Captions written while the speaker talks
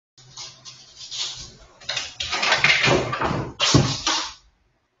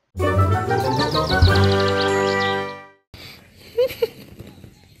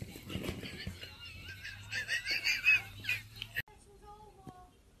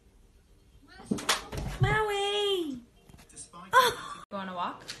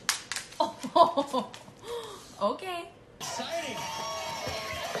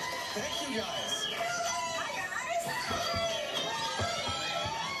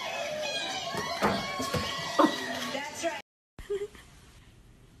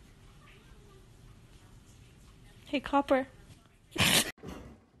Hey, Copper.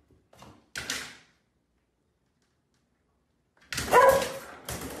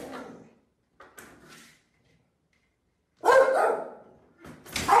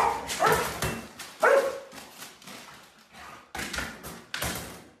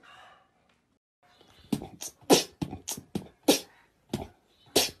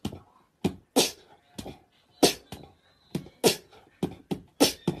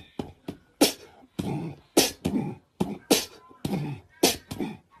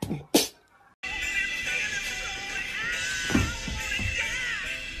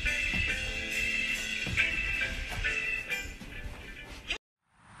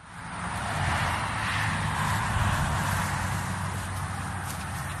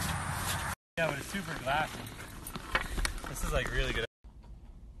 Yeah, but it's super glassy. This is like really good.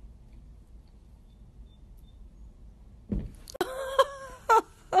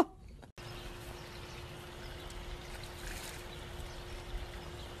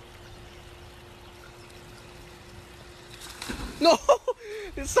 No!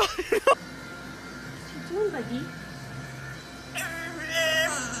 It's not. What you doing, buddy?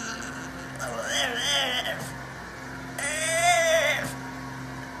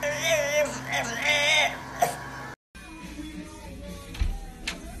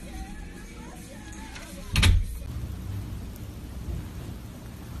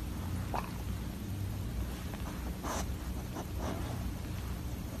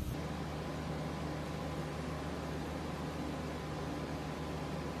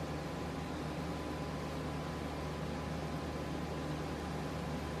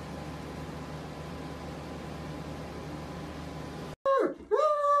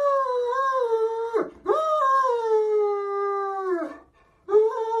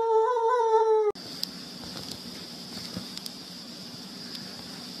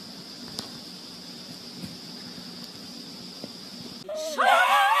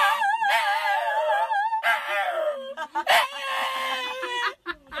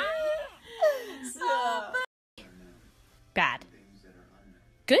 Bad.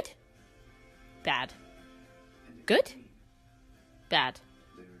 Good? Bad. Good? Bad.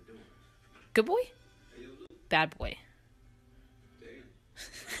 Good boy? Bad boy.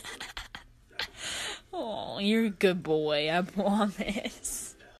 Oh, you're a good boy, I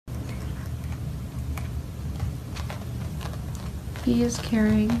promise. He is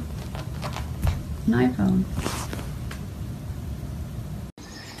carrying an iPhone.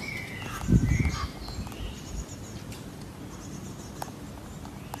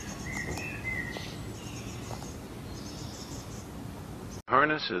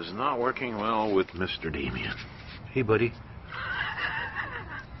 Harness is not working well with Mr. Damien. Hey, buddy.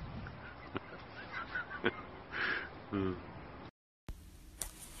 When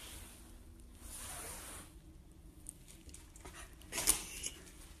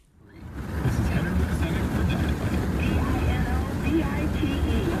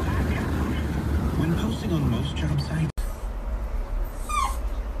posting on most job sites.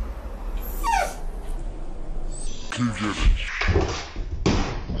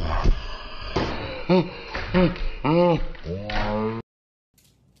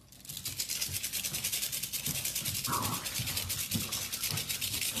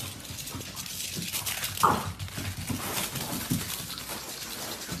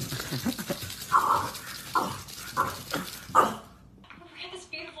 This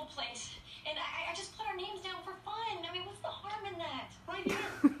beautiful place, and I just put our names down for fun. I mean, what's the harm in that? Right here.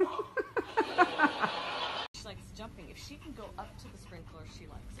 She likes jumping. If she can go up to the sprinkler, she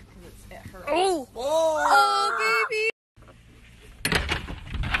likes it because it's at her. Oh! Oh, baby!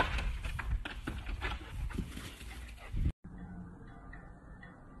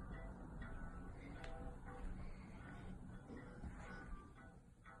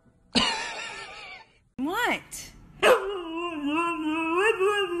 What?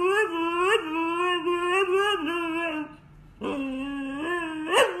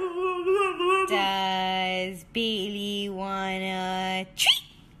 Does Bailey wanna treat?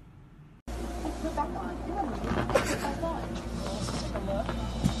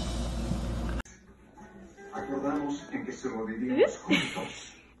 Acordamos en que se moriríamos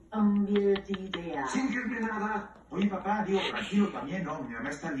juntos. Sin decirme nada. Oye, papá, digo, tranquilo también, ¿no? Mi mamá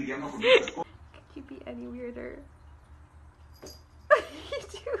está lidiando con muchas cosas. Could you be any weirder? What are you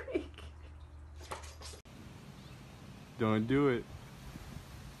doing? Don't do it.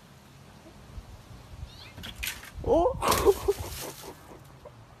 Oh!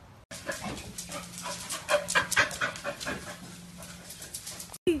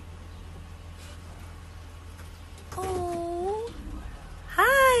 Oh,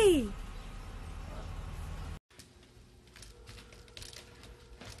 hi.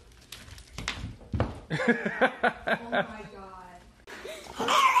 Oh my god.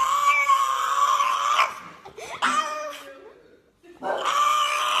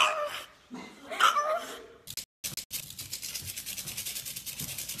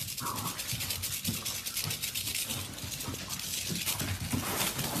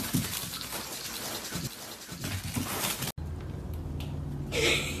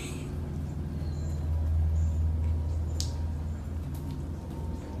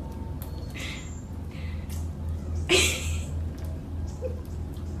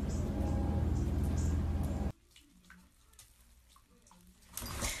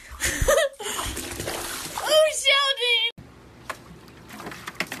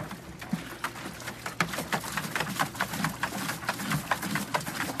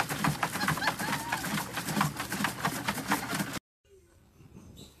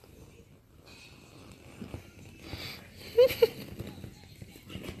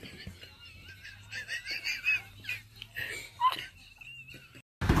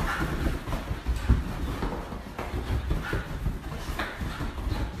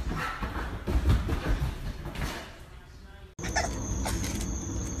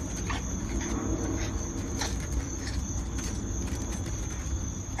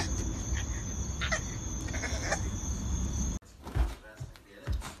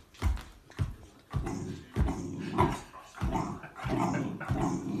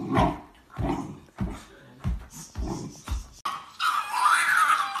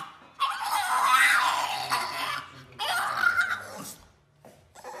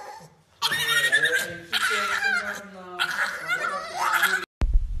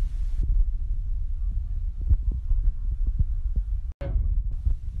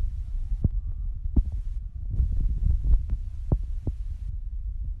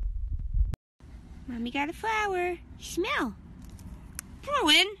 Mommy got a flower. Smell.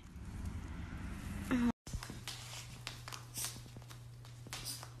 Bruin.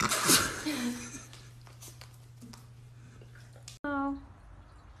 Oh.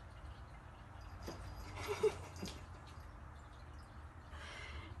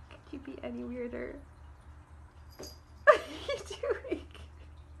 Could you be any weirder? What are you doing?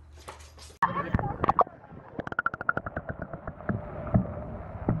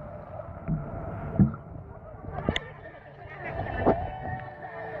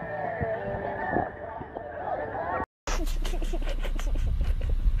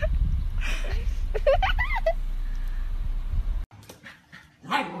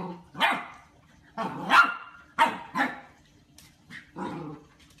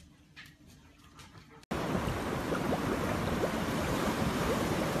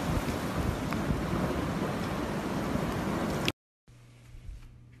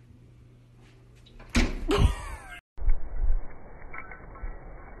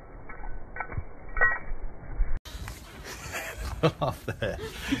 Off there.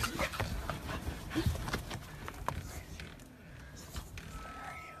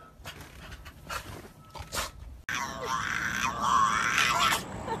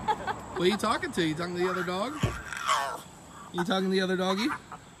 What are you talking to? You talking to the other dog? You talking to the other doggy?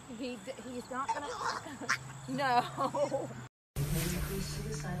 He's not gonna. No. Increase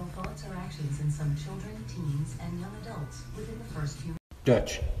suicidal thoughts or actions in some children, teens, and young adults within the first few.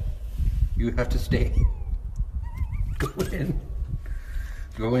 Dutch, you have to stay. Go in.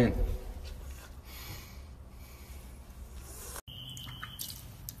 Go in.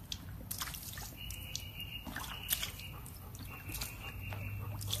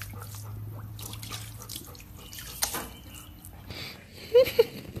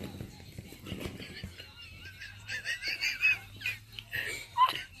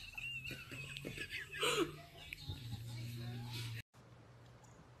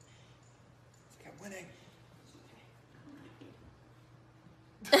 Kept winning.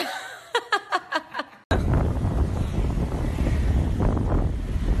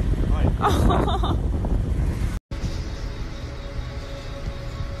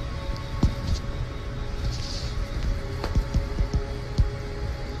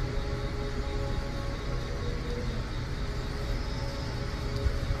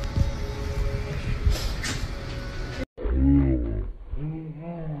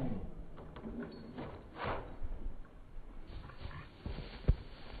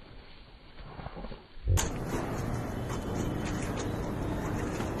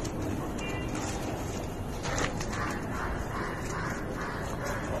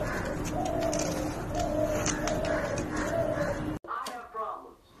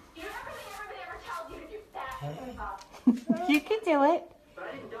 You can do it.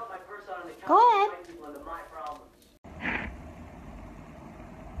 Go ahead.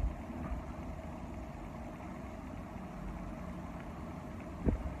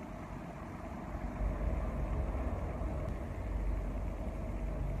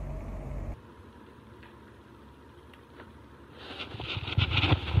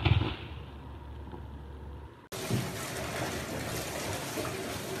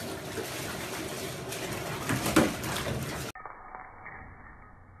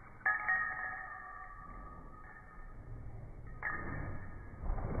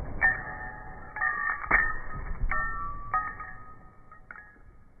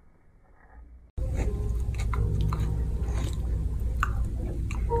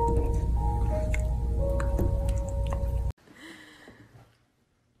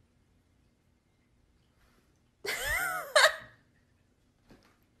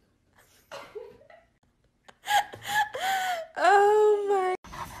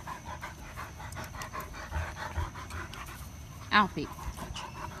 Alfie.